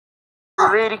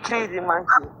very crazy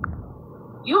monkey.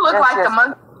 You look like the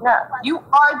monkey. No. You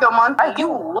are the monkey.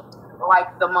 You look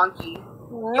like the monkey.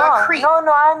 No,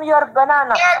 I'm your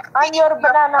banana. I'm your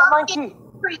banana monkey.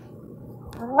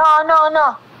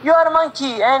 No. You're a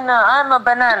monkey and I'm a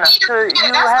banana. So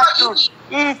you have to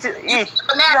eat. You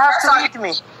have to eat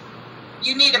me.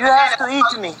 You need a You have to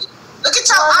eat me. Look at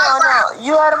your eyebrows. No.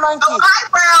 You are a monkey. Your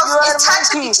eyebrows You are is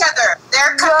touching each other.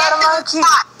 They're You are a connecting monkey. the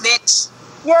spot, bitch.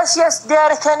 Yes, they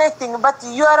are connecting, but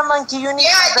you are a monkey. You need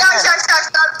a banana.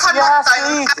 Come You on, have to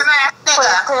son. eat. Come on,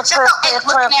 nigga. Shut your egg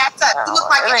looking ass up. You look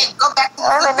like an egg. Go back to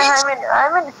the bitch.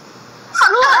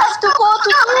 You have to go to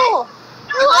zoo.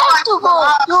 You have to go.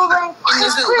 You went in the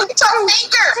zoo. Look at your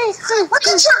finger. Look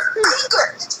at your finger.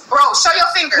 Bro, show your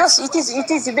finger. Yes, it is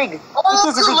big. Oh,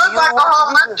 it is you big. look like a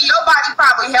whole monkey. Your body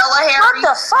probably hella hairy. What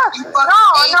the fuck?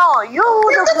 No. You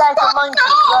look like a monkey.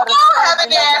 You have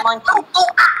an ass.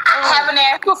 Have an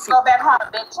ass. Go back home,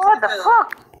 bitch. What the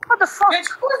fuck?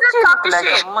 Bitch, who is this talking like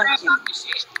shit? a monkey.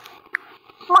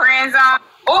 Friends on.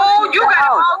 Oh, you got a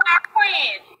whole ass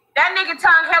friend. That nigga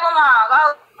tongue hella long.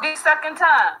 Oh, dick sucking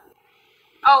tongue.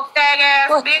 Oh, fag ass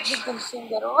bitch.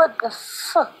 What the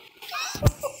fuck?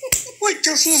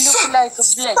 She look like a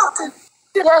black. Fuck?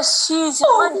 Yes, she's a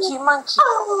monkey.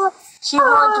 She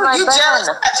wants my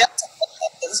banana.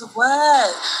 What?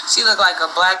 She look like a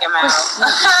black and mouse.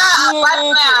 Black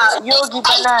mouse. Yogi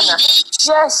banana.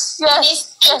 Yes. And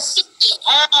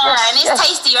it's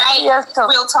tasty, right? Yes,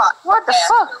 real talk. What the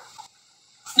fuck?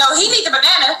 No, he need the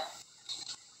banana.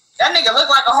 That nigga look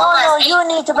like a whole ass. No, you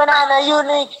need a banana.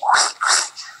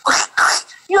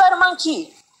 You are a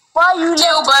monkey. Why you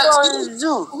left on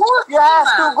zoo? You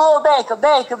have to go back to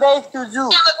zoo. You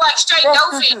look like straight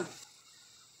dolphin.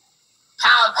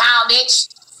 Pound, bitch.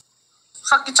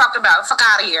 Fuck you talking about? Fuck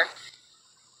out of here.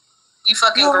 You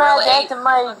fucking gorilla ape. You mad at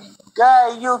my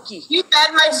guy, Yuki. You mad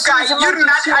at my guy. You're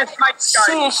mad at my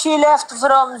guy. She left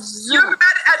from zoo. You're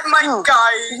mad at my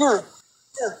guy.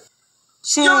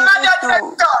 Zoo. You're mad at that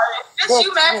guy. Bitch,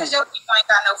 you mad because your people ain't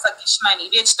got no fucking shmoney.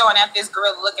 Bitch throwing at this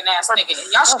gorilla looking ass nigga.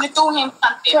 Y'all should have threw him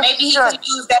something. Maybe he could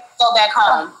use that to go back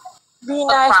home. Be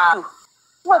nice too.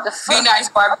 What the fuck? Be nice,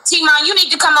 Barbara. T-Mon, you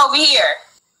need to come over here.